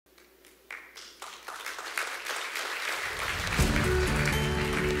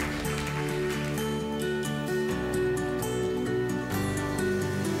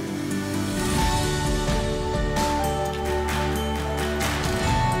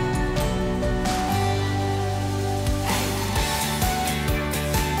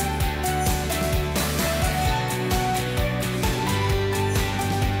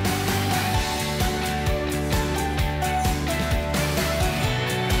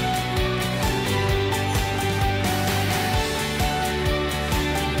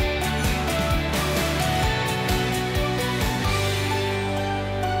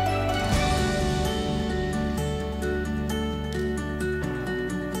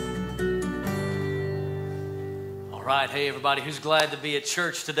All right, hey everybody, who's glad to be at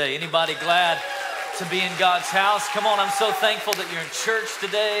church today? Anybody glad to be in God's house? Come on, I'm so thankful that you're in church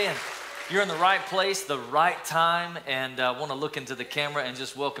today and you're in the right place, the right time, and I want to look into the camera and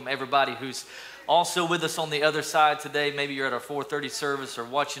just welcome everybody who's also with us on the other side today. Maybe you're at our 4:30 service or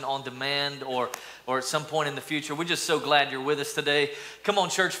watching on demand or at some point in the future. We're just so glad you're with us today. Come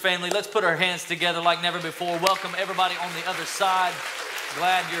on, church family, let's put our hands together like never before. Welcome everybody on the other side.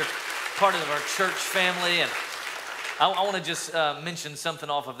 Glad you're part of our church family. And I want to just mention something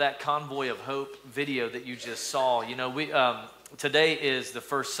off of that Convoy of Hope video that you just saw. You know, today is the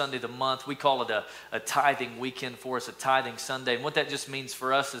first Sunday of the month. We call it a tithing weekend for us, a tithing Sunday. And what that just means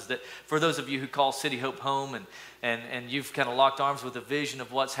for us is that for those of you who call City Hope home and you've kind of locked arms with a vision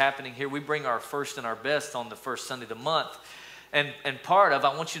of what's happening here, we bring our first and our best on the first Sunday of the month. And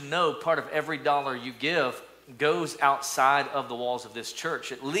I want you to know, part of every dollar you give goes outside of the walls of this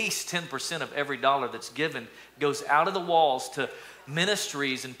church. At least 10% of every dollar that's given goes out of the walls to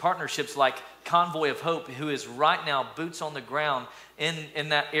ministries and partnerships like Convoy of Hope, who is right now boots on the ground in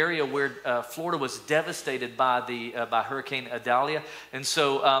that area where Florida was devastated by Hurricane Idalia. And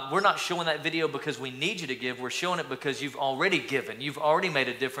so we're not showing that video because we need you to give. We're showing it because you've already given. You've already made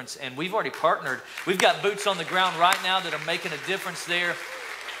a difference, and we've already partnered. We've got boots on the ground right now that are making a difference there.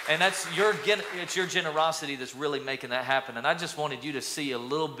 And it's your generosity that's really making that happen. And I just wanted you to see a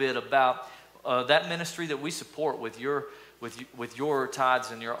little bit about that ministry that we support with your tithes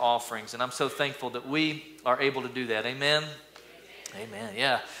and your offerings. And I'm so thankful that we are able to do that. Amen? Amen,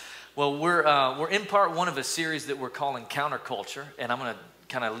 yeah. Well, we're in part one of a series that we're calling Counterculture. And I'm going to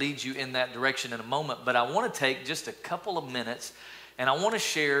kind of lead you in that direction in a moment. But I want to take just a couple of minutes and I want to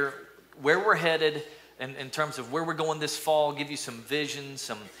share where we're headed in terms of where we're going this fall, give you some vision,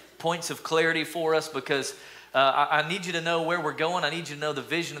 some points of clarity for us, because I need you to know where we're going. I need you to know the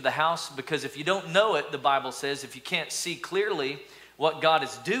vision of the house, because if you don't know it, the Bible says, if you can't see clearly what God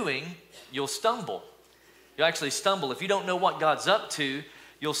is doing, you'll stumble. You'll actually stumble. If you don't know what God's up to,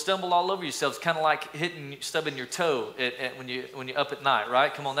 you'll stumble all over yourselves, kind of like stubbing your toe when you're up at night,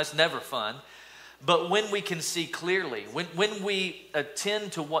 right? Come on, that's never fun. But when we can see clearly, when we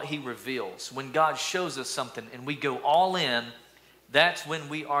attend to what He reveals, when God shows us something and we go all in, that's when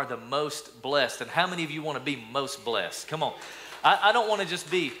we are the most blessed. And how many of you want to be most blessed? Come on. I don't want to just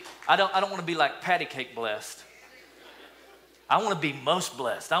be, I don't want to be like patty cake blessed. I want to be most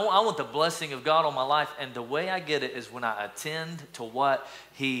blessed. I want the blessing of God on my life. And the way I get it is when I attend to what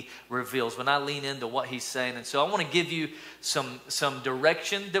He reveals, when I lean into what He's saying. And so I want to give you some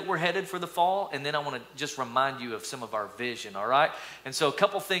direction that we're headed for the fall. And then I want to just remind you of some of our vision, all right? And so a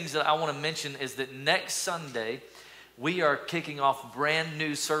couple things that I want to mention is that next Sunday, we are kicking off brand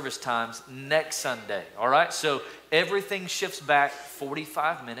new service times next Sunday, all right? So everything shifts back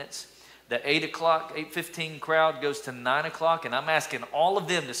 45 minutes. The 8:15 crowd goes to 9 o'clock, and I'm asking all of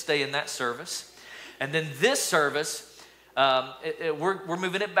them to stay in that service. And then this service, we're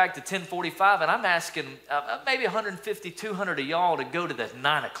moving it back to 10:45, and I'm asking maybe 150, 200 of y'all to go to the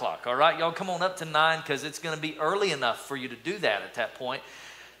 9 o'clock, all right? Y'all come on up to 9, because it's going to be early enough for you to do that at that point.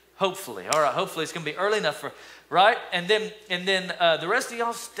 Hopefully, all right, hopefully it's going to be early enough for, right? And then the rest of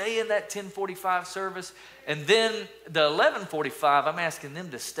y'all stay in that 10:45 service. And then the 11:45, I'm asking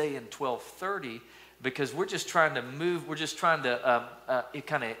them to stay in 12:30, because we're just trying to move. We're just trying to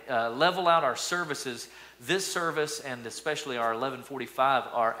level out our services. This service and especially our 11:45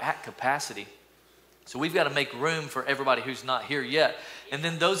 are at capacity. So we've got to make room for everybody who's not here yet. And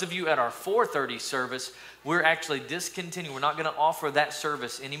then those of you at our 4:30 service, we're actually discontinuing. We're not going to offer that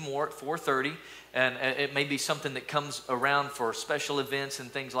service anymore at 4:30. And it may be something that comes around for special events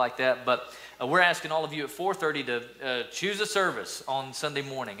and things like that. But we're asking all of you at 4:30 to choose a service on Sunday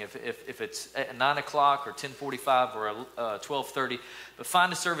morning. If it's at 9 o'clock or 10:45 or 12:30. But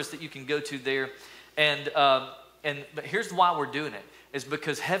find a service that you can go to there. But here's why we're doing it. Is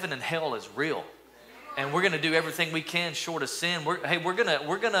because heaven and hell is real. And we're going to do everything we can short of sin. We're going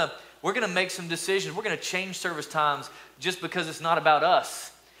to make some decisions. We're going to change service times just because it's not about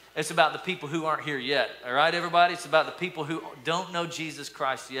us. It's about the people who aren't here yet. All right, everybody? It's about the people who don't know Jesus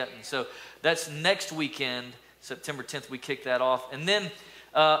Christ yet. And so that's next weekend, September 10th, we kick that off. And then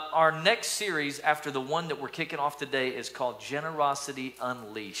our next series after the one that we're kicking off today is called Generosity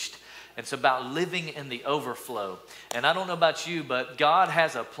Unleashed. It's about living in the overflow. And I don't know about you, but God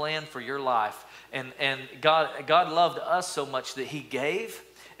has a plan for your life. And God loved us so much that He gave.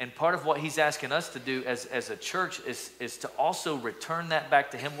 And part of what He's asking us to do as a church is to also return that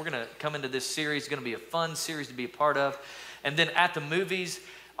back to Him. We're going to come into this series. It's going to be a fun series to be a part of. And then at the movies,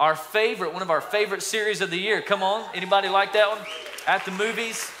 one of our favorite series of the year. Come on, anybody like that one? At the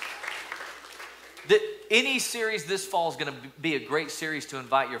movies. Any series this fall is going to be a great series to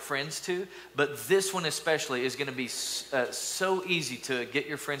invite your friends to, but this one especially is going to be so easy to get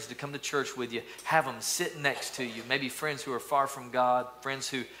your friends to come to church with you, have them sit next to you, maybe friends who are far from God, friends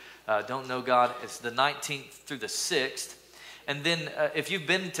who don't know God. It's the 19th through the 6th. And then if you've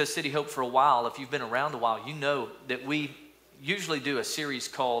been to City Hope for a while, if you've been around a while, you know that we usually do a series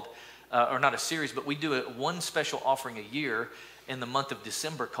called, or not a series, but we do one special offering a year in the month of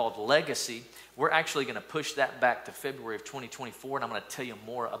December called Legacy. We're actually going to push that back to February of 2024, and I'm going to tell you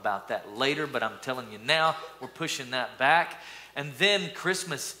more about that later, but I'm telling you now, we're pushing that back. And then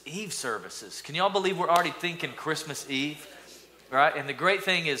Christmas Eve services. Can y'all believe we're already thinking Christmas Eve? Right? And the great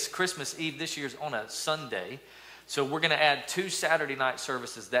thing is Christmas Eve this year is on a Sunday. So we're going to add 2 Saturday night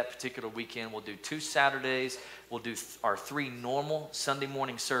services that particular weekend. We'll do 2 Saturdays. We'll do our 3 normal Sunday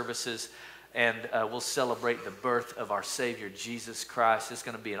morning services. And we'll celebrate the birth of our Savior, Jesus Christ. It's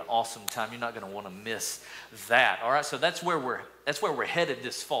going to be an awesome time. You're not going to want to miss that. All right, so that's where we're headed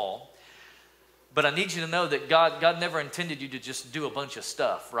this fall. But I need you to know that God never intended you to just do a bunch of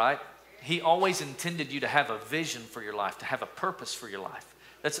stuff, right? He always intended you to have a vision for your life, to have a purpose for your life.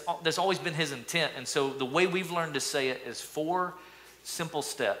 That's always been his intent. And so the way we've learned to say it is 4 simple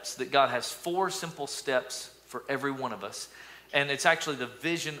steps, that God has 4 simple steps for every one of us. And it's actually the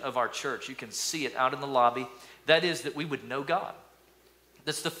vision of our church. You can see it out in the lobby. That is that we would know God.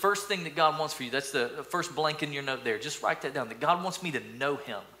 That's the first thing that God wants for you. That's the first blank in your note there. Just write that down. That God wants me to know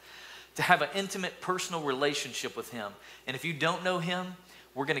him, to have an intimate, personal relationship with him. And if you don't know him,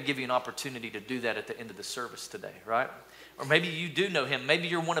 we're going to give you an opportunity to do that at the end of the service today, right? Or maybe you do know him. Maybe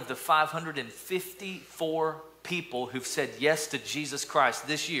you're one of the 554 people who've said yes to Jesus Christ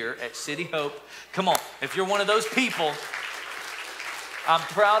this year at City Hope. Come on, if you're one of those people, I'm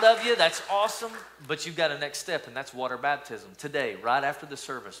proud of you. That's awesome. But you've got a next step, and that's water baptism. Today, right after the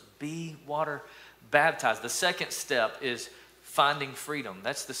service, be water baptized. The second step is finding freedom.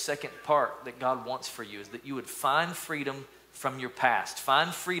 That's the second part that God wants for you, is that you would find freedom from your past.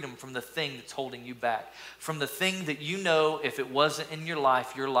 Find freedom from the thing that's holding you back. From the thing that you know if it wasn't in your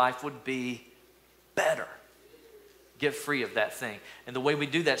life would be better. Get free of that thing. And the way we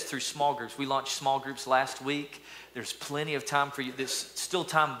do that is through small groups. We launched small groups last week. There's plenty of time for you. There's still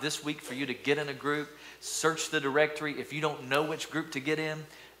time this week for you to get in a group. Search the directory. If you don't know which group to get in,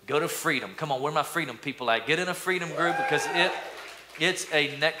 go to Freedom. Come on, where are my Freedom people at? Get in a Freedom group, because it's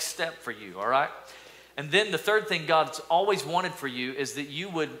a next step for you, all right? And then the third thing God's always wanted for you is that you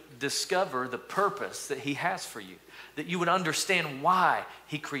would discover the purpose that he has for you. That you would understand why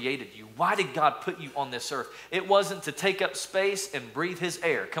he created you. Why did God put you on this earth? It wasn't to take up space and breathe his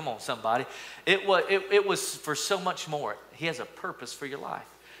air. Come on, somebody. It was for so much more. He has a purpose for your life.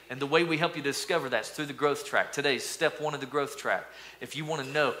 And the way we help you discover that is through the growth track. Today's step 1 of the growth track. If you want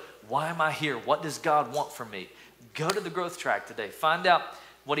to know, why am I here? What does God want from me? Go to the growth track today. Find out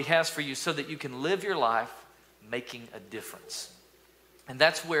what he has for you so that you can live your life making a difference. And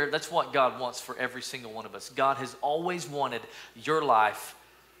that's what God wants for every single one of us. God has always wanted your life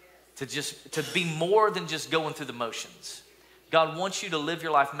to be more than just going through the motions. God wants you to live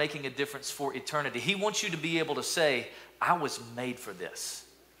your life making a difference for eternity. He wants you to be able to say, I was made for this.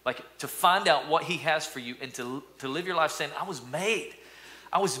 Like, to find out what he has for you and to live your life saying, I was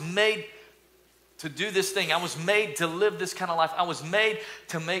made to do this thing. I was made to live this kind of life. I was made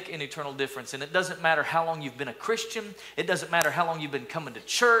to make an eternal difference. And it doesn't matter how long you've been a Christian. It doesn't matter how long you've been coming to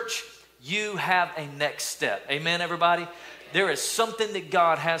church. You have a next step. Amen, everybody? There is something that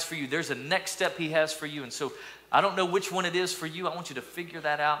God has for you. There's a next step he has for you. And so I don't know which one it is for you. I want you to figure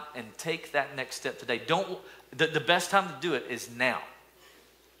that out and take that next step today. The best time to do it is now.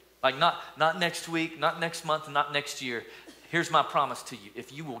 Like not next week, not next month, not next year. Here's my promise to you.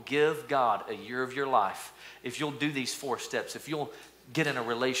 If you will give God a year of your life, if you'll do these 4 steps, if you'll get in a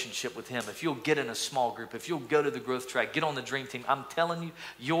relationship with him, if you'll get in a small group, if you'll go to the growth track, get on the dream team, I'm telling you,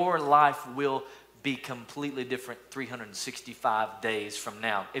 your life will be completely different 365 days from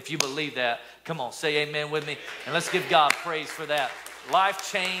now. If you believe that, come on, say amen with me, and let's give God praise for that.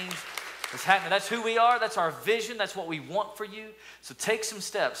 Life change is happening. That's who we are. That's our vision. That's what we want for you. So take some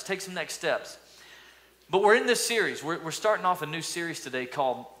steps. Take some next steps. But we're in this series. We're starting off a new series today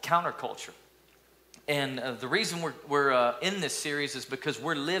called Counterculture. And the reason we're in this series is because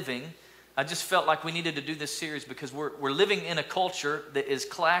we're living. I just felt like we needed to do this series because we're living in a culture that is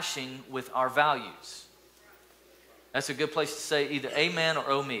clashing with our values. That's a good place to say either amen or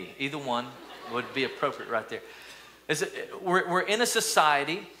oh me. Either one would be appropriate right there. We're in a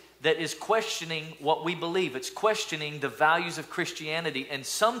society that is questioning what we believe. It's questioning the values of Christianity. And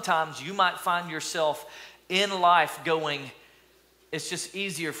sometimes you might find yourself in life going, it's just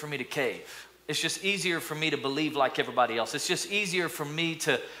easier for me to cave. it's just easier for me to believe like everybody else. It's just easier for me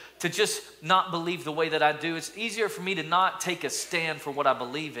to just not believe the way that I do. It's easier for me to not take a stand for what I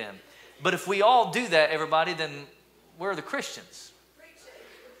believe in. But if we all do that, everybody, then where are the Christians?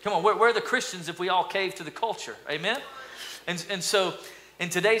 Come on, where are the Christians if we all cave to the culture? Amen? And so in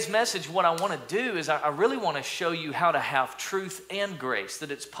today's message, what I want to do is I really want to show you how to have truth and grace,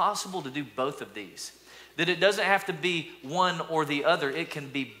 that it's possible to do both of these, that it doesn't have to be one or the other. It can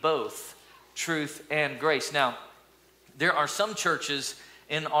be both truth and grace. Now, there are some churches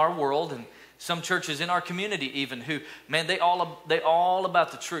in our world and some churches in our community even who, man, they all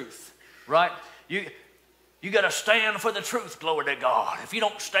about the truth, right? You got to stand for the truth, glory to God. If you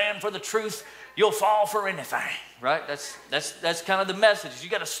don't stand for the truth, you'll fall for anything, right? That's kind of the message. You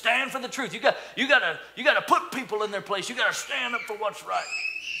got to stand for the truth. You got to put people in their place. You got to stand up for what's right,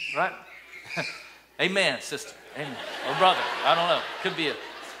 right? Amen, sister. Amen. Or brother. I don't know. Could be a.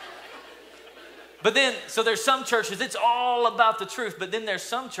 But then, so there's some churches, it's all about the truth. But then there's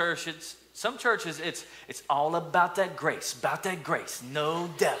some churches, it's all about that grace. No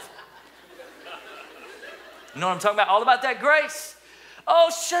devil. You know what I'm talking about? All about that grace.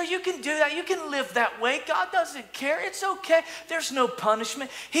 Oh, sure, you can do that. You can live that way. God doesn't care. It's okay. There's no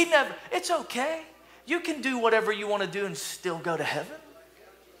punishment. It's okay. You can do whatever you want to do and still go to heaven.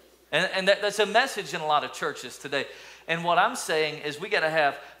 And that's a message in a lot of churches today. And what I'm saying is we got to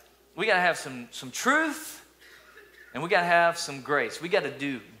have some truth and we got to have some grace. We got to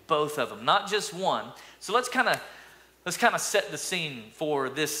do both of them, not just one. So let's kind of set the scene for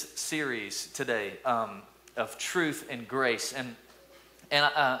this series today of truth and grace. And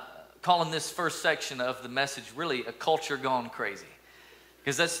calling this first section of the message really a culture gone crazy.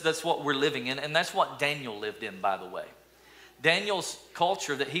 Because that's what we're living in, and that's what Daniel lived in, by the way. Daniel's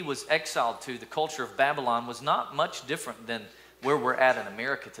culture that he was exiled to, the culture of Babylon, was not much different than where we're at in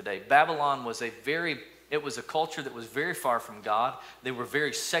America today. Babylon was a culture that was very far from God. They were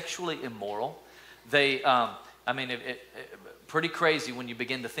very sexually immoral. Pretty crazy when you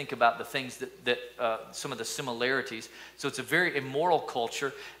begin to think about the things that some of the similarities. So it's a very immoral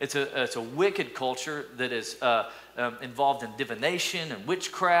culture. It's a wicked culture that is involved in divination and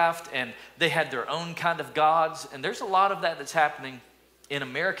witchcraft, and they had their own kind of gods. And there's a lot of that that's happening in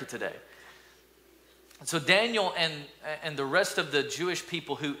America today. So Daniel and the rest of the Jewish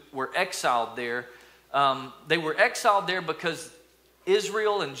people who were exiled there, they were exiled there because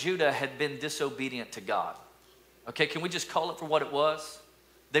Israel and Judah had been disobedient to God. Okay, can we just call it for what it was?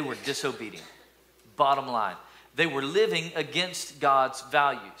 They were disobedient. Bottom line. They were living against God's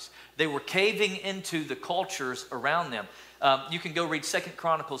values. They were caving into the cultures around them. You can go read 2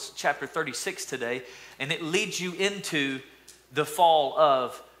 Chronicles chapter 36 today, and it leads you into the fall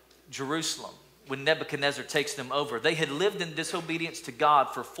of Jerusalem when Nebuchadnezzar takes them over. They had lived in disobedience to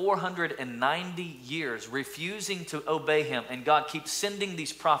God for 490 years, refusing to obey him. And God keeps sending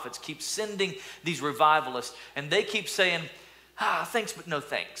these prophets, keeps sending these revivalists, and they keep saying, thanks, but no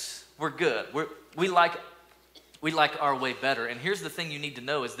thanks. We're good. We like our way better. And here's the thing you need to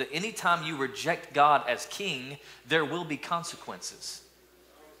know is that anytime you reject God as king, there will be consequences.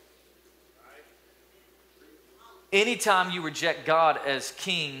 Anytime you reject God as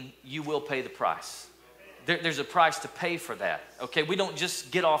king, you will pay the price. There's a price to pay for that. Okay, we don't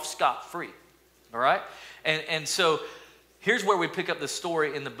just get off scot-free. All right? And so here's where we pick up the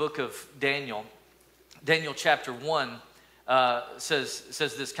story in the book of Daniel. Daniel chapter 1 says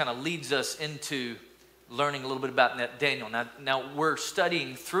this, kind of leads us into learning a little bit about Daniel. Now we're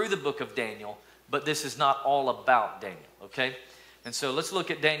studying through the book of Daniel, but this is not all about Daniel, okay? And so let's look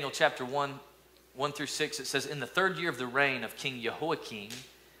at Daniel chapter 1 through 6. It says, in the 3rd year of the reign of King Jehoiakim,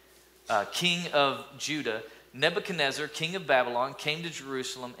 king of Judah, Nebuchadnezzar, king of Babylon, came to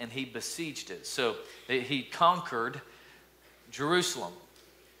Jerusalem and he besieged it. So he conquered Jerusalem.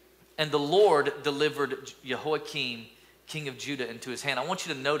 And the Lord delivered Jehoiakim, king of Judah, into his hand. I want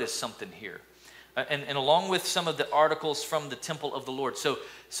you to notice something here. And along with some of the articles from the temple of the Lord. So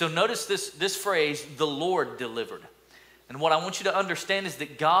notice this phrase, the Lord delivered. And what I want you to understand is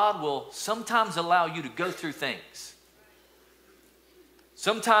that God will sometimes allow you to go through things.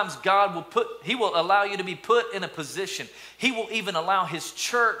 Sometimes God He will allow you to be put in a position. He will even allow His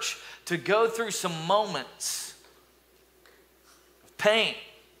church to go through some moments of pain.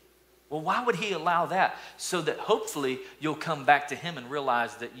 Well, why would He allow that? So that hopefully you'll come back to Him and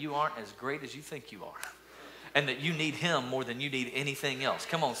realize that you aren't as great as you think you are. And that you need Him more than you need anything else.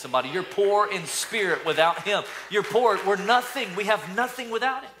 Come on, somebody. You're poor in spirit without Him. You're poor. We're nothing. We have nothing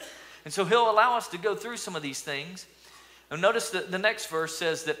without Him. And so He'll allow us to go through some of these things. And notice that the next verse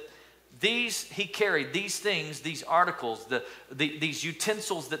says that He carried these things, these articles, these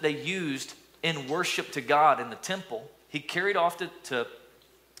utensils that they used in worship to God in the temple, he carried off to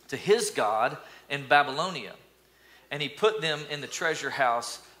his God in Babylonia. And he put them in the treasure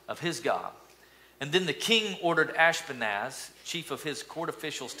house of his God. And then the king ordered Ashpenaz, chief of his court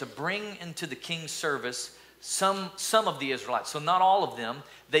officials, to bring into the king's service some of the Israelites. So not all of them.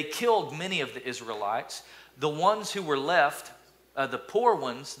 They killed many of the Israelites. The ones who were left, the poor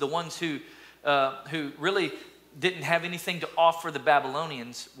ones, the ones who really didn't have anything to offer the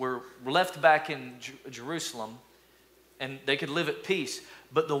Babylonians, were left back in Jerusalem, and they could live at peace.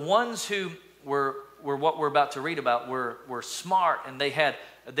 But the ones who were what we're about to read about were smart, and they had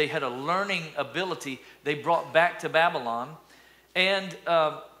a learning ability. They brought back to Babylon, and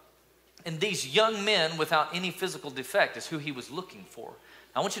these young men without any physical defect is who he was looking for.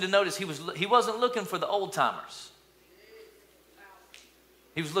 I want you to notice he wasn't looking for the old timers.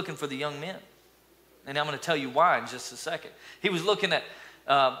 He was looking for the young men, and I'm going to tell you why in just a second. He was looking at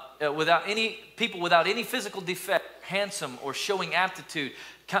without any physical defect, handsome or showing aptitude,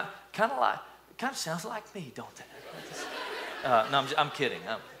 kind of sounds like me, don't it? No, I'm kidding.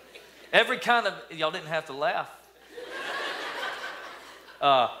 Every kind of, y'all didn't have to laugh.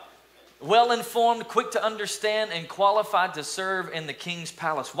 Well-informed, quick to understand, and qualified to serve in the king's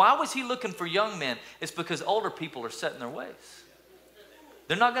palace. Why was he looking for young men? It's because older people are set in their ways.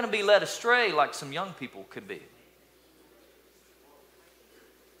 They're not going to be led astray like some young people could be.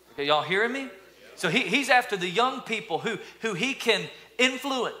 Okay, y'all hearing me? So he's after the young people who he can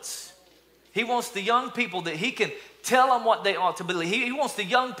influence. He wants the young people that he can tell them what they ought to believe. He wants the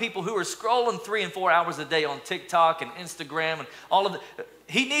young people who are scrolling 3 and 4 hours a day on TikTok and Instagram and all of the.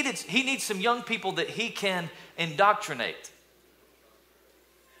 He needs some young people that he can indoctrinate.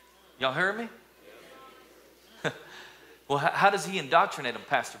 Y'all hear me? Well, how does he indoctrinate them,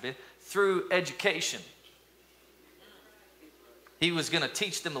 Pastor Ben? Through education. He was going to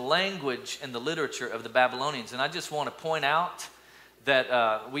teach them the language and the literature of the Babylonians. And I just want to point out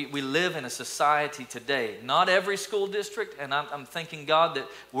that we live in a society today, not every school district, and I'm thanking God that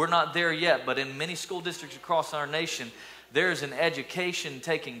we're not there yet, but in many school districts across our nation, there's an education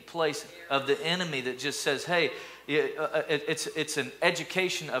taking place of the enemy that just says, hey, it's an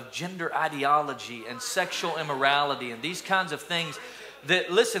education of gender ideology and sexual immorality and these kinds of things.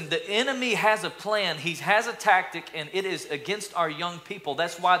 That, listen, the enemy has a plan. He has a tactic, and it is against our young people.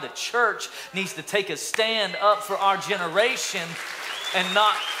 That's why the church needs to take a stand up for our generation and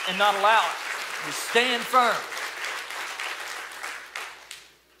not allow it. We stand firm.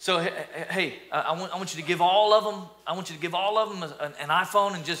 So hey, I want you to give all of them. I want you to give all of them an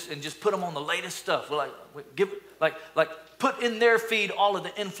iPhone and just put them on the latest stuff. We're like put in their feed all of the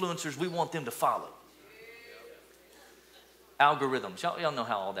influencers we want them to follow. Algorithms. Y'all know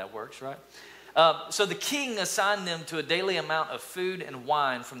how all that works, right? So the king assigned them to a daily amount of food and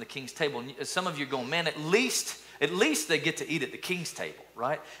wine from the king's table. And some of you are going, man, at least they get to eat at the king's table,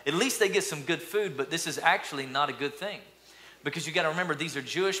 right? At least they get some good food, but this is actually not a good thing. Because you got to remember, these are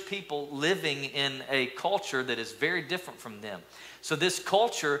Jewish people living in a culture that is very different from them. So this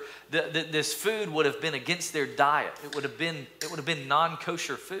culture, this food would have been against their diet. It would have been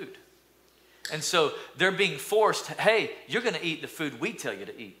non-kosher food. And so they're being forced, hey, you're going to eat the food we tell you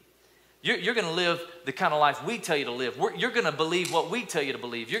to eat. You're going to live the kind of life we tell you to live. You're going to believe what we tell you to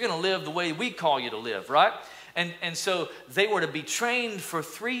believe. You're going to live the way we call you to live, right? And so they were to be trained for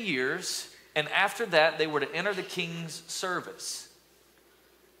 3 years, and after that, they were to enter the king's service.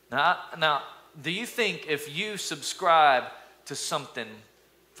 Now, do you think if you subscribe to something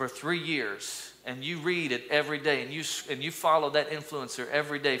for 3 years, and you read it every day, and you follow that influencer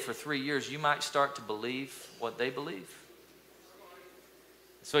every day for 3 years, you might start to believe what they believe?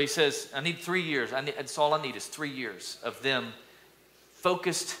 So he says, I need 3 years. That's all I need is 3 years of them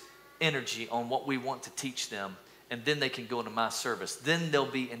focused energy on what we want to teach them, and then they can go into my service. Then they'll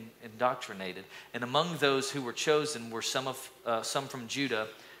be indoctrinated. And among those who were chosen were some from Judah.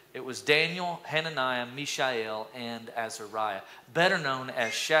 It was Daniel, Hananiah, Mishael, and Azariah, better known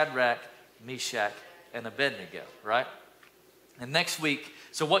as Shadrach, Meshach, and Abednego, right? And next week,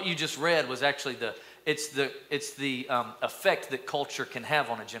 so what you just read was actually the effect that culture can have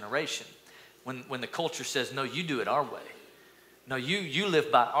on a generation. When the culture says, no, you do it our way. No, you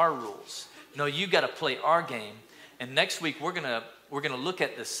live by our rules. No, you got to play our game. And next week we're gonna look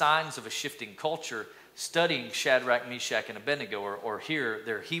at the signs of a shifting culture, studying Shadrach, Meshach, and Abednego, or here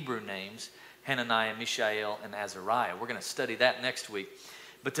their Hebrew names, Hananiah, Mishael, and Azariah. We're gonna study that next week.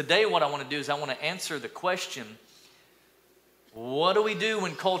 But today what I want to do is I want to answer the question, what do we do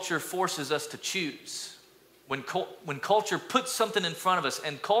when culture forces us to choose? When culture puts something in front of us,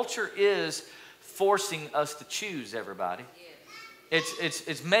 and culture is forcing us to choose, everybody.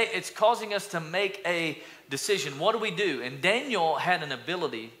 It's causing us to make a decision. What do? And Daniel had an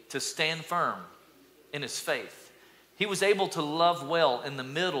ability to stand firm in his faith. He was able to love well in the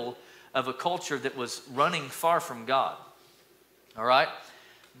middle of a culture that was running far from God. All right?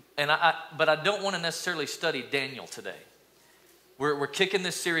 But I don't want to necessarily study Daniel today. We're kicking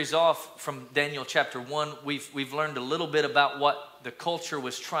this series off from Daniel chapter 1. We've learned a little bit about what the culture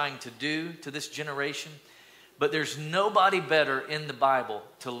was trying to do to this generation. But there's nobody better in the Bible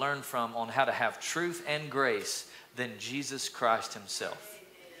to learn from on how to have truth and grace than Jesus Christ himself.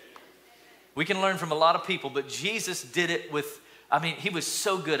 We can learn from a lot of people, but Jesus did it he was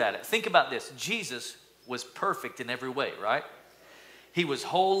so good at it. Think about this. Jesus was perfect in every way, right? He was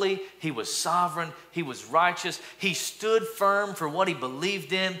holy, he was sovereign, he was righteous. He stood firm for what he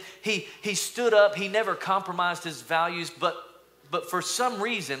believed in. He stood up, he never compromised his values, but for some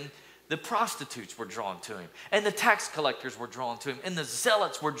reason, the prostitutes were drawn to him, and the tax collectors were drawn to him, and the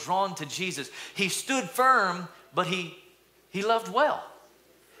zealots were drawn to Jesus. He stood firm, but he loved well.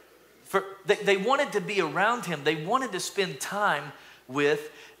 They wanted to be around him. They wanted to spend time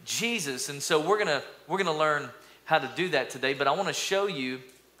with Jesus. And so we're gonna learn how to do that today. But I want to show you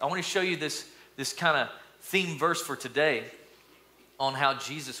this kind of theme verse for today on how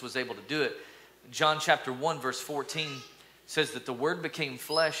Jesus was able to do it. John chapter 1, verse 14 says that the Word became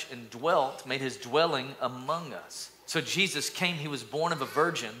flesh and made his dwelling among us. So Jesus came, he was born of a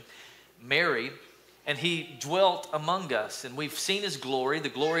virgin, Mary, and he dwelt among us. And we've seen his glory, the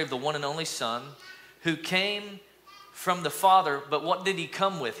glory of the one and only Son, who came from the Father. But what did he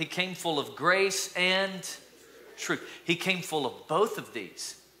come with? He came full of grace and truth. He came full of both of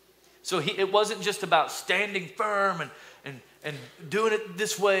these. So it wasn't just about standing firm and doing it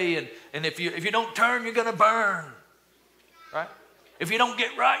this way. And if you don't turn, you're going to burn. Right? If you don't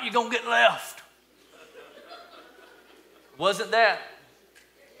get right, you're going to get left. Wasn't that?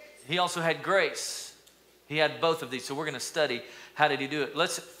 He also had grace. He had both of these. So we're going to study how did he do it.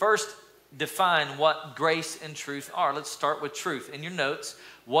 Let's first define what grace and truth are. Let's start with truth. In your notes,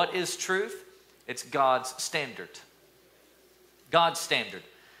 what is truth? It's God's standard. God's standard.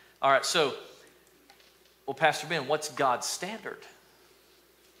 All right, so, Pastor Ben, what's God's standard?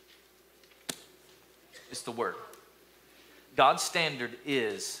 It's the Word. God's standard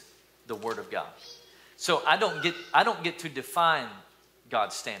is the Word of God. So I don't get to define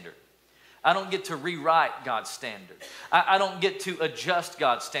God's standard. I don't get to rewrite God's standard. I don't get to adjust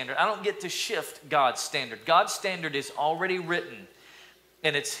God's standard. I don't get to shift God's standard. God's standard is already written,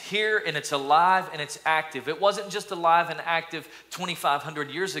 and it's here, and it's alive, and it's active. It wasn't just alive and active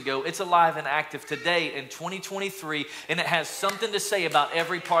 2,500 years ago. It's alive and active today in 2023, and it has something to say about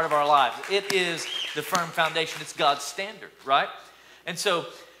every part of our lives. It is the firm foundation. It's God's standard, right? And so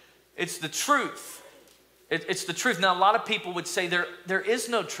it's the truth. It's the truth. Now, a lot of people would say there is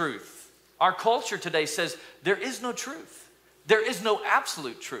no truth. Our culture today says there is no truth. There is no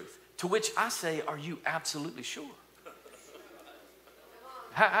absolute truth. To which I say, are you absolutely sure?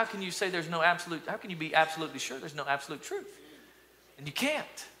 How can you say there's no absolute, how can you be absolutely sure there's no absolute truth? And you can't,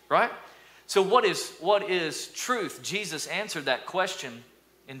 right? So what is truth? Jesus answered that question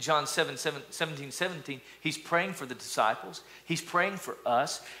in John 17. He's praying for the disciples. He's praying for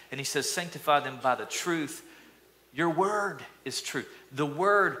us. And he says, sanctify them by the truth. Your word is truth. The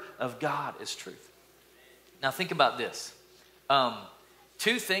word of God is truth. Now think about this.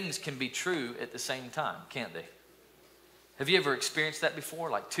 Two things can be true at the same time, can't they? Have you ever experienced that before?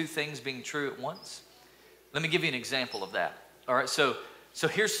 Like two things being true at once? Let me give you an example of that. All right, so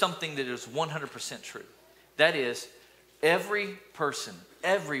here's something that is 100% true. That is, every person,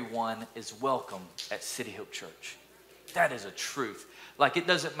 everyone is welcome at City Hope Church. That is a truth. Like it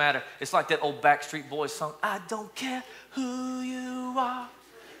doesn't matter. It's like that old Backstreet Boys song, I don't care who you are,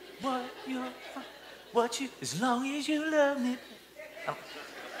 as long as you love me.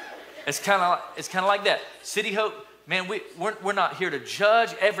 It's kind of like that. City Hope. Man, we're not here to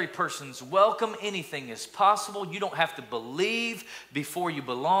judge. Every person's welcome. Anything is possible. You don't have to believe before you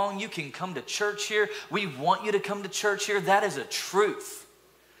belong. You can come to church here. We want you to come to church here. That is a truth.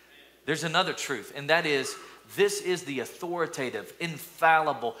 There's another truth, and that is this is the authoritative,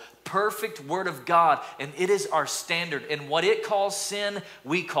 infallible, perfect Word of God, and it is our standard. And what it calls sin,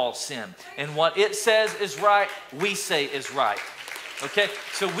 we call sin. And what it says is right, we say is right. Okay?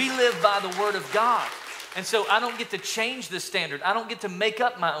 So we live by the Word of God. And so I don't get to change the standard. I don't get to make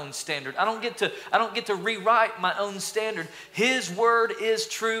up my own standard. I don't get to rewrite my own standard. His word is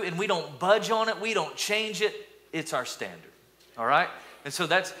true, and we don't budge on it. We don't change it. It's our standard. All right? And so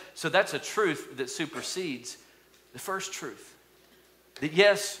that's a truth that supersedes the first truth. That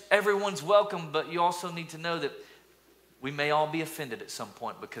yes, everyone's welcome, but you also need to know that we may all be offended at some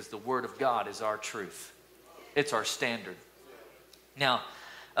point because the Word of God is our truth. It's our standard. Now,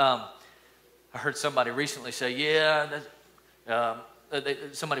 I heard somebody recently say,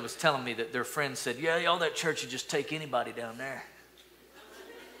 somebody was telling me that their friend said, yeah, y'all, that church, you just take anybody down there.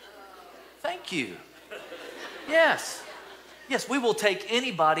 Thank you. Yes. Yes, we will take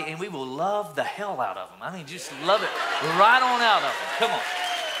anybody and we will love the hell out of them. I mean, just love it right on out of them. Come on.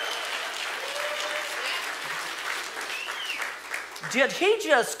 Did he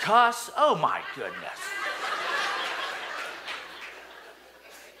just cuss? Oh, my goodness.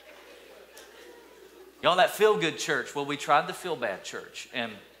 Y'all, that feel-good church, well, we tried the feel-bad church.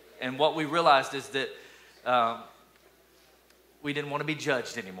 And what we realized is that we didn't want to be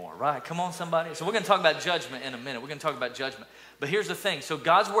judged anymore, right? Come on, somebody. So we're going to talk about judgment in a minute. We're going to talk about judgment. But here's the thing. So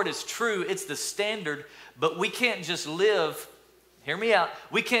God's word is true. It's the standard. But we can't just live, hear me out,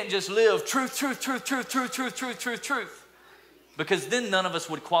 we can't just live truth, truth, truth, truth, truth, truth, truth, truth, truth. Because then none of us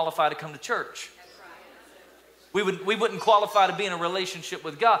would qualify to come to church. We wouldn't qualify to be in a relationship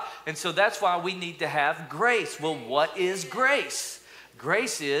with God. And so that's why we need to have grace. Well, what is grace?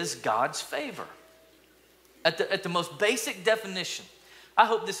 Grace is God's favor. At the most basic definition. I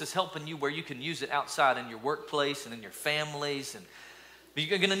hope this is helping you where you can use it outside in your workplace and in your families. And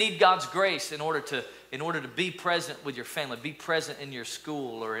you're going to need God's grace in order to be present with your family, be present in your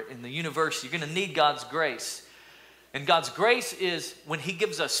school or in the university. You're going to need God's grace. And God's grace is when He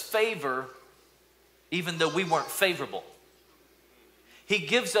gives us favor even though we weren't favorable. He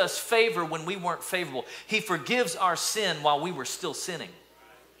gives us favor when we weren't favorable. He forgives our sin while we were still sinning.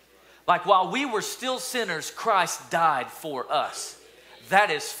 Like while we were still sinners, Christ died for us. That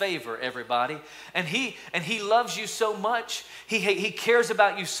is favor, everybody. And he loves you so much. He cares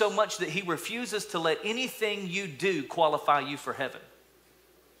about you so much that He refuses to let anything you do qualify you for heaven.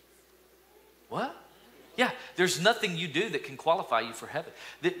 What? Yeah, there's nothing you do that can qualify you for heaven.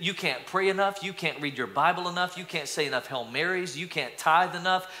 That you can't pray enough, you can't read your Bible enough, you can't say enough Hail Marys, you can't tithe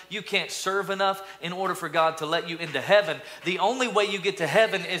enough, you can't serve enough in order for God to let you into heaven. The only way you get to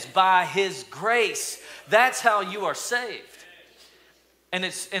heaven is by His grace. That's how you are saved. And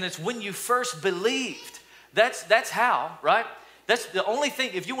it's when you first believed. That's how, right? That's the only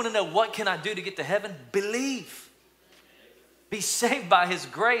thing. If you want to know what can I do to get to heaven, believe. Be saved by His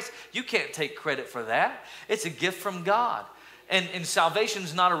grace. You can't take credit for that. It's a gift from God. And salvation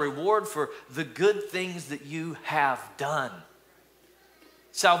is not a reward for the good things that you have done.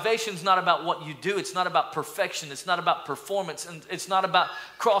 Salvation is not about what you do. It's not about perfection. It's not about performance. And it's not about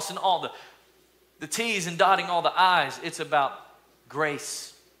crossing all the T's and dotting all the I's. It's about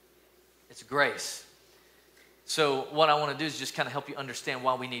grace. It's grace. So what I want to do is just kind of help you understand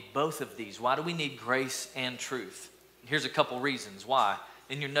why we need both of these. Why do we need grace and truth? Here's a couple reasons why.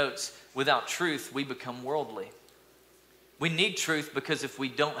 In your notes, without truth, we become worldly. We need truth because if we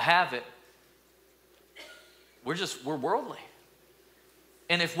don't have it, we're worldly.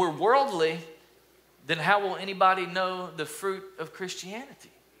 And if we're worldly, then how will anybody know the fruit of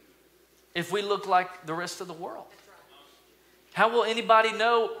Christianity? If we look like the rest of the world. How will anybody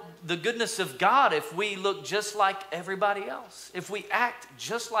know the goodness of God if we look just like everybody else? If we act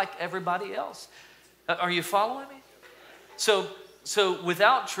just like everybody else? Are you following me? So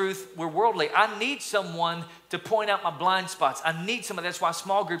without truth, we're worldly. I need someone to point out my blind spots. I need somebody. That's why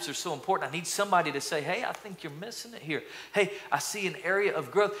small groups are so important. I need somebody to say, hey, I think you're missing it here. Hey, I see an area of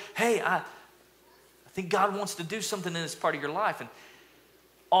growth. Hey, I think God wants to do something in this part of your life. And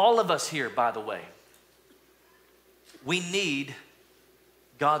all of us here, by the way, we need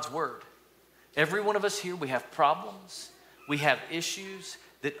God's word. Every one of us here, we have problems. We have issues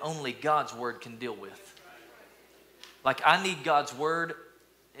that only God's word can deal with. Like I need God's word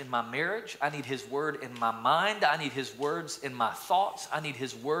in my marriage. I need His word in my mind. I need His words in my thoughts. I need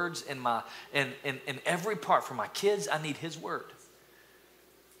His words in every part. For my kids, I need His word.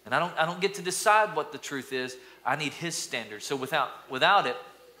 And I don't get to decide what the truth is. I need His standard. So without it,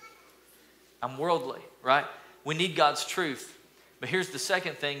 I'm worldly, right? We need God's truth. But here's the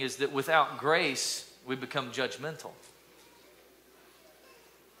second thing is that without grace, we become judgmental.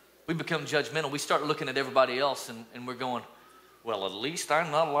 We become judgmental. We start looking at everybody else and we're going, well, at least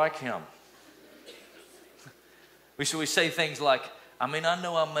I'm not like him. We say things like, I mean, I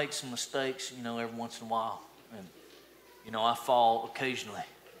know I make some mistakes, every once in a while. And, I fall occasionally.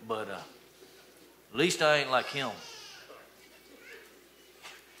 But at least I ain't like him.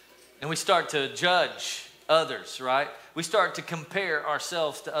 And we start to judge others, right? We start to compare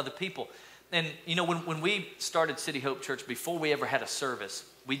ourselves to other people. And, when we started City Hope Church, before we ever had a service,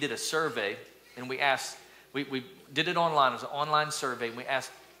 we did a survey and we asked, we did it online. It was an online survey. And we asked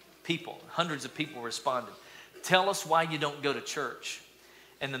people, hundreds of people responded. tell us why you don't go to church.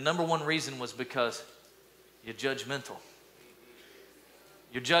 And the number one reason was because you're judgmental.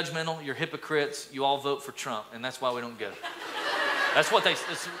 You're judgmental, you're hypocrites, you all vote for Trump, and that's why we don't go. That's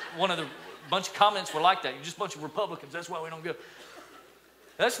one of the bunch of comments were like that. You're just a bunch of Republicans, that's why we don't go.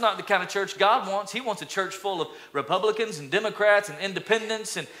 That's not the kind of church God wants. He wants a church full of Republicans and Democrats and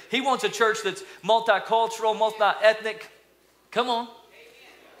independents, and He wants a church that's multicultural, multi-ethnic. Come on.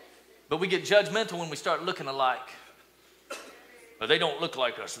 But we get judgmental when we start looking alike. But they don't look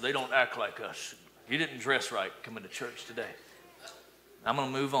like us, or they don't act like us. You didn't dress right coming to church today. I'm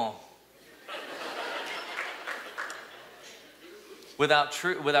going to move on. Without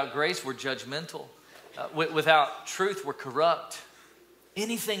grace, we're judgmental. Without truth, we're corrupt.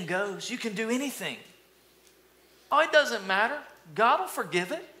 Anything goes. You can do anything. Oh, it doesn't matter. God will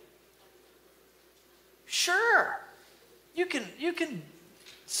forgive it. Sure. You can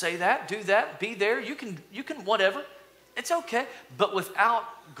say that, do that, be there. You can whatever. It's okay. But without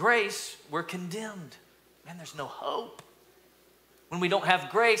grace, we're condemned. Man, there's no hope. When we don't have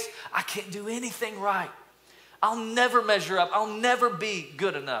grace, I can't do anything right. I'll never measure up. I'll never be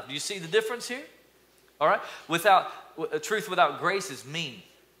good enough. Do you see the difference here? All right? Truth without grace is mean.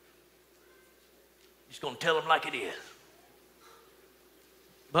 You're just going to tell them like it is.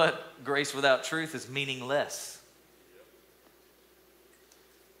 But grace without truth is meaningless.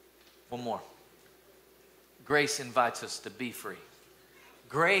 One more. Grace invites us to be free.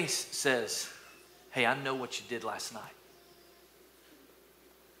 Grace says, hey, I know what you did last night.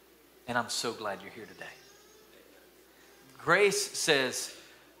 And I'm so glad you're here today. Grace says,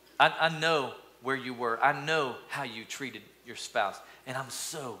 I know where you were. I know how you treated your spouse. And I'm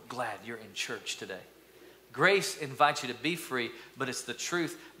so glad you're in church today. Grace invites you to be free, but it's the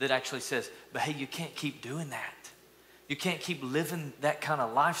truth that actually says, but hey, you can't keep doing that. You can't keep living that kind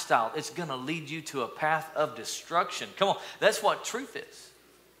of lifestyle. It's going to lead you to a path of destruction. Come on, that's what truth is.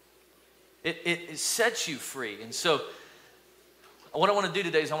 It sets you free. And so what I want to do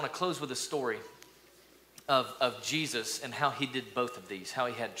today is I want to close with a story of Jesus and how He did both of these, how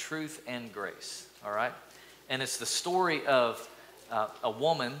He had truth and grace, all right? And it's the story of a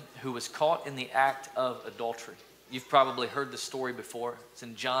woman who was caught in the act of adultery. You've probably heard the story before. It's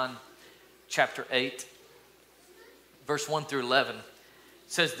in John chapter 8, verse 1 through 11. It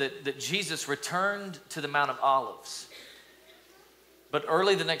says that Jesus returned to the Mount of Olives. But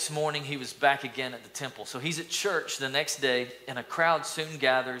early the next morning, He was back again at the temple. So He's at church the next day, and a crowd soon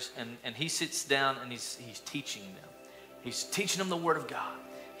gathers, and He sits down, and he's teaching them. He's teaching them the Word of God.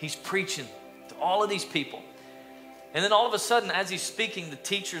 He's preaching to all of these people. And then all of a sudden, as He's speaking, the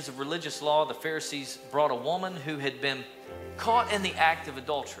teachers of religious law, the Pharisees, brought a woman who had been caught in the act of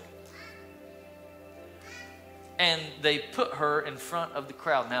adultery. And they put her in front of the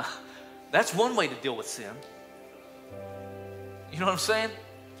crowd. Now, that's one way to deal with sin. You know what I'm saying?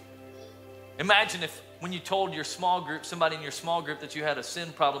 Imagine if when you told your small group, somebody in your small group, that you had a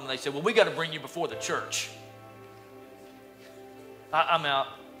sin problem, and they said, well, we got to bring you before the church. I'm out.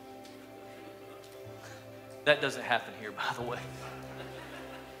 That doesn't happen here, by the way.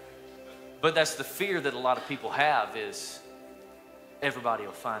 But that's the fear that a lot of people have, is everybody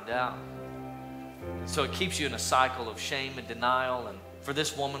will find out. And so it keeps you in a cycle of shame and denial. And for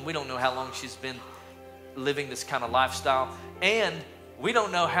this woman, we don't know how long she's been living this kind of lifestyle, and we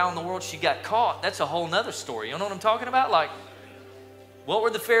don't know how in the world she got caught. That's a whole nother story. You know what I'm talking about? Like, what were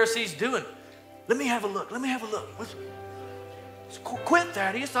the Pharisees doing? Let me have a look. Let me have a look. Quit,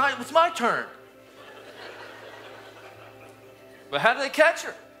 Daddy. It's my turn. But how do they catch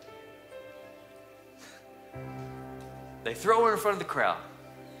her? They throw her in front of the crowd.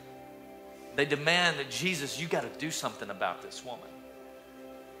 They demand that, Jesus, you got to do something about this woman.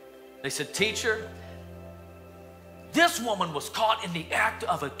 They said, teacher, this woman was caught in the act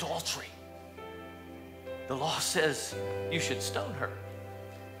of adultery. The law says you should stone her.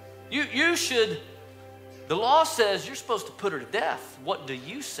 The law says you're supposed to put her to death. What do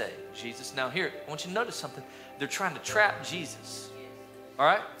you say, Jesus? Now here, I want you to notice something. They're trying to trap Jesus. All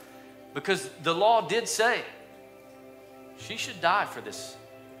right? Because the law did say she should die for this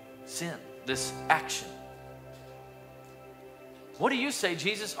sin, this action. What do you say,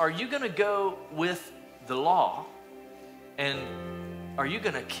 Jesus? Are you going to go with the law, and are you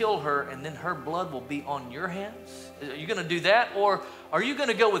going to kill her, and then her blood will be on your hands? Are you going to do that? Or are you going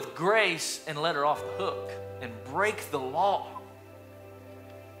to go with grace and let her off the hook and break the law?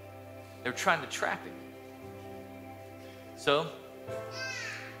 They're trying to trap him. So,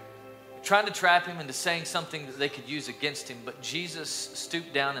 trying to trap him into saying something that they could use against him. But Jesus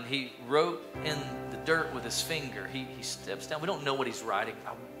stooped down and He wrote in the dirt with His finger. He steps down. We don't know what He's writing.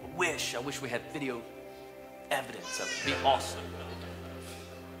 I wish we had video evidence of it. Be awesome.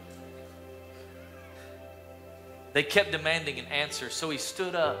 They kept demanding an answer, so he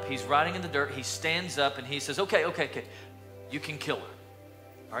stood up. He's writing in the dirt. He stands up and he says, okay. You can kill her.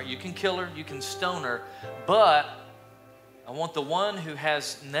 All right, you can kill her. You can stone her. But I want the one who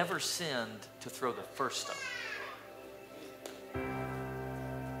has never sinned to throw the first stone.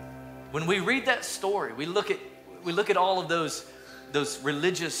 When we read that story, we look at all of those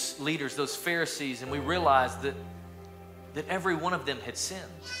religious leaders, those Pharisees, and we realize that every one of them had sinned.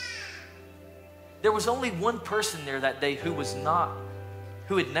 There was only one person there that day who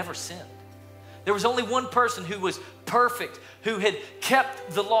had never sinned. There was only one person who was perfect, who had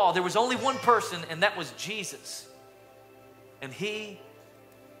kept the law. There was only one person, and that was Jesus. And he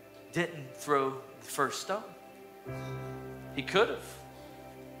didn't throw the first stone. He could have.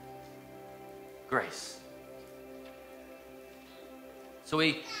 Grace. So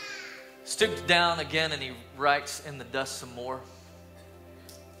he stooped down again and he writes in the dust some more.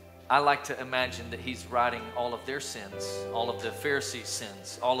 I like to imagine that he's writing all of their sins, all of the Pharisees'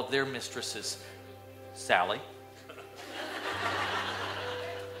 sins, all of their mistresses. Sally.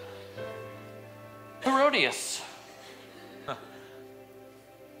 Herodias. Huh.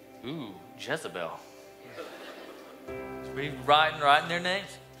 Ooh, Jezebel. He's writing their names.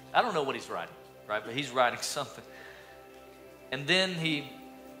 I don't know what he's writing, right? But he's writing something. And then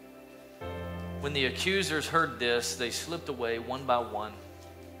when the accusers heard this, they slipped away one by one,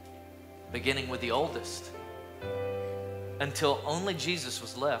 beginning with the oldest, until only Jesus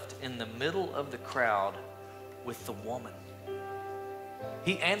was left in the middle of the crowd with the woman.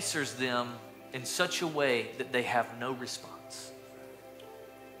 He answers them in such a way that they have no response.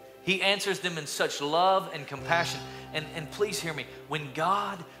 He answers them in such love and compassion. And please hear me,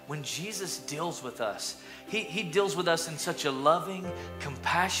 when Jesus deals with us, He deals with us in such a loving,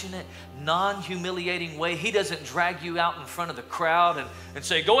 compassionate, non-humiliating way. He doesn't drag you out in front of the crowd and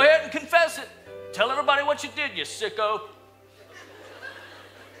say, go ahead and confess it. Tell everybody what you did, you sicko.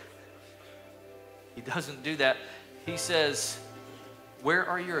 He doesn't do that. He says, where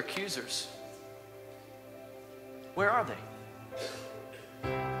are your accusers? Where are they?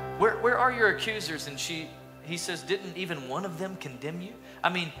 Where are your accusers? And he says, didn't even one of them condemn you? I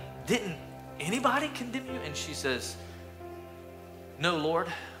mean, didn't anybody condemn you? And she says, no, Lord,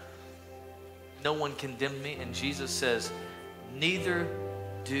 no one condemned me. And Jesus says, neither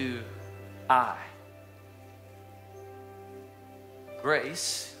do I.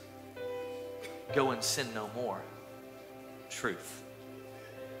 Grace, go and sin no more. Truth.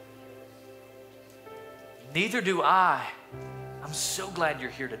 Neither do I. I'm so glad you're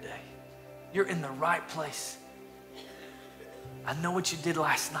here today. You're in the right place. I know what you did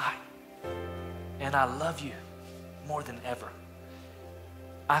last night, and I love you more than ever.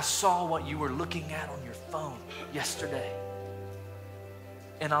 I saw what you were looking at on your phone yesterday,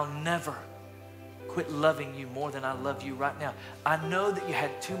 and I'll never quit loving you more than I love you right now. I know that you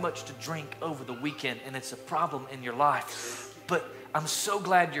had too much to drink over the weekend, and it's a problem in your life, but I'm so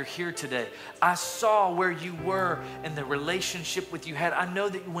glad you're here today. I saw where you were in the relationship with you had. I know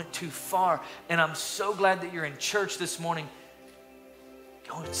that you went too far, and I'm so glad that you're in church this morning.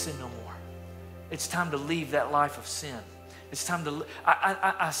 Go and sin no more. It's time to leave that life of sin. It's time to,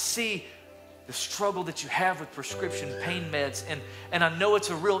 I see the struggle that you have with prescription pain meds, and I know it's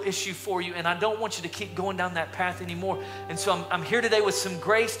a real issue for you, and I don't want you to keep going down that path anymore. And so I'm here today with some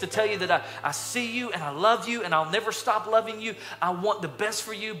grace to tell you that I see you and I love you, and I'll never stop loving you. I want the best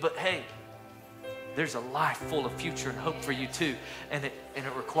for you, but hey, there's a life full of future and hope for you too, and it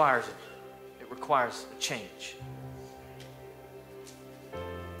requires it. It requires a change.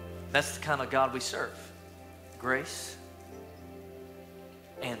 That's the kind of God we serve. Grace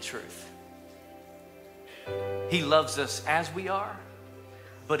and truth. He loves us as we are,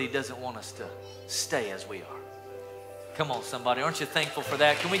 but He doesn't want us to stay as we are. Come on, somebody. Aren't you thankful for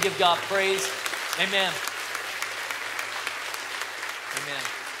that? Can we give God praise? Amen. Amen.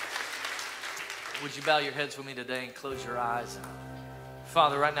 Would you bow your heads with me today and close your eyes?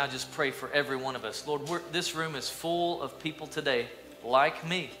 Father, right now, just pray for every one of us. Lord, this room is full of people today, like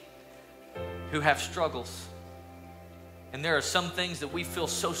me, who have struggles. And there are some things that we feel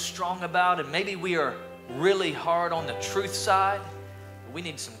so strong about, and maybe we are really hard on the truth side, but we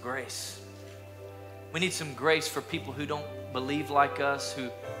need some grace. We need some grace for people who don't believe like us,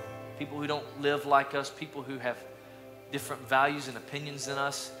 people who don't live like us, people who have different values and opinions than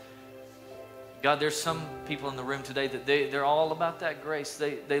us. God, there's some people in the room today that they're all about that grace.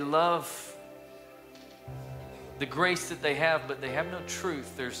 They love the grace that they have, but they have no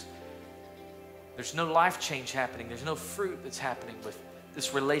truth. There's no life change happening. There's no fruit that's happening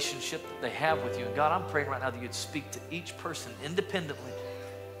this relationship that they have with you. And God, I'm praying right now that you'd speak to each person independently.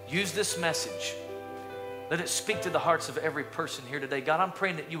 Use this message. Let it speak to the hearts of every person here today. God, I'm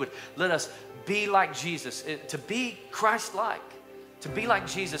praying that you would let us be like Jesus, to be Christ-like, to be like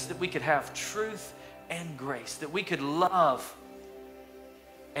Jesus, that we could have truth and grace, that we could love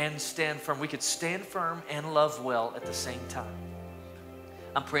and stand firm. We could stand firm and love well at the same time.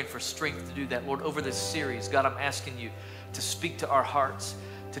 I'm praying for strength to do that. Lord, over this series, God, I'm asking you to speak to our hearts,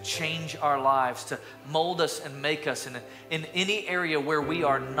 to change our lives, to mold us and make us in any area where we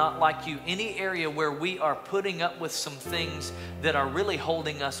are not like you, any area where we are putting up with some things that are really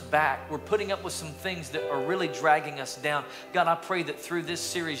holding us back. We're putting up with some things that are really dragging us down. God, I pray that through this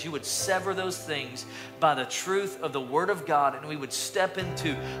series you would sever those things by the truth of the Word of God, and we would step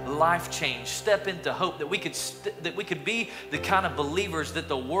into life change, step into hope, that we could be the kind of believers that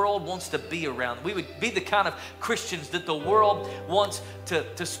the world wants to be around. We would be the kind of Christians that the world wants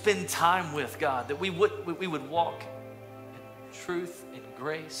to spend time with, God, that we would walk in truth and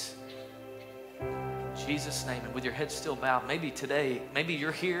grace. In Jesus' name. And with your head still bowed, maybe today, maybe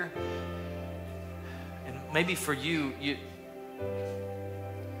you're here, and maybe for you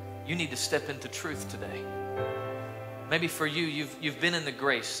need to step into truth today. Maybe for you, you've been in the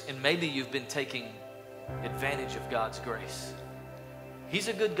grace, and maybe you've been taking advantage of God's grace. He's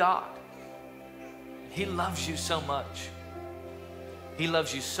a good God. He loves you so much. He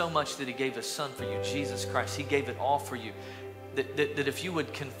loves you so much that he gave his son for you, Jesus Christ. He gave it all for you. That if you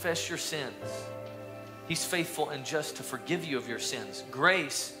would confess your sins, he's faithful and just to forgive you of your sins,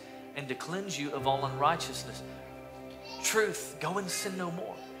 grace, and to cleanse you of all unrighteousness. Truth, go and sin no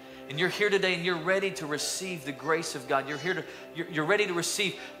more. And you're here today and you're ready to receive the grace of God. You're ready to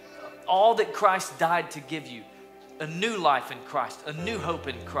receive all that Christ died to give you. A new life in Christ, a new hope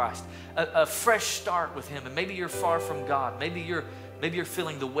in Christ, a fresh start with him. And maybe you're far from God. Maybe you're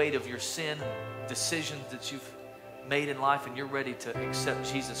feeling the weight of your sin, decisions that you've made in life, and you're ready to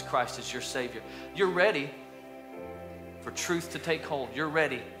accept Jesus Christ as your Savior. You're ready for truth to take hold. You're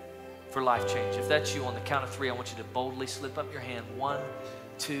ready for life change. If that's you, on the count of 3, I want you to boldly slip up your hand. 1,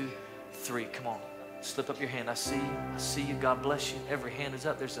 2, 3. Come on. Slip up your hand. I see you. I see you. God bless you. Every hand is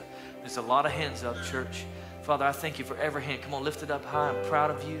up. There's a lot of hands up, church. Father, I thank you for every hand. Come on, lift it up high. I'm proud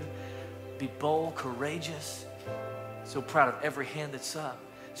of you. Be bold, courageous. So proud of every hand that's up.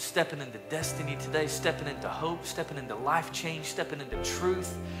 Stepping into destiny today, stepping into hope, stepping into life change, stepping into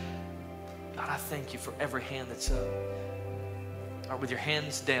truth. God, I thank you for every hand that's up. All right, with your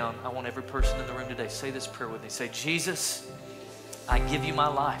hands down, I want every person in the room today, say this prayer with me. Say, Jesus, I give you my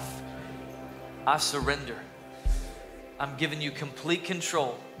life. I surrender. I'm giving you complete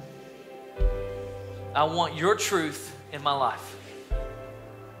control. I want your truth in my life.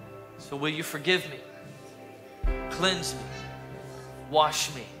 So will you forgive me? Cleanse me,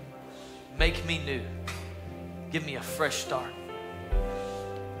 wash me, make me new. Give me a fresh start.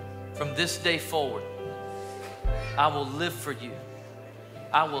 From this day forward, I will live for you.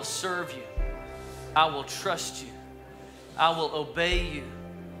 I will serve you. I will trust you. I will obey you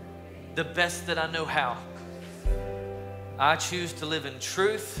the best that I know how. I choose to live in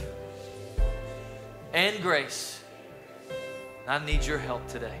truth and grace. I need your help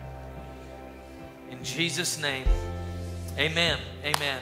today. In Jesus' name, amen. Amen.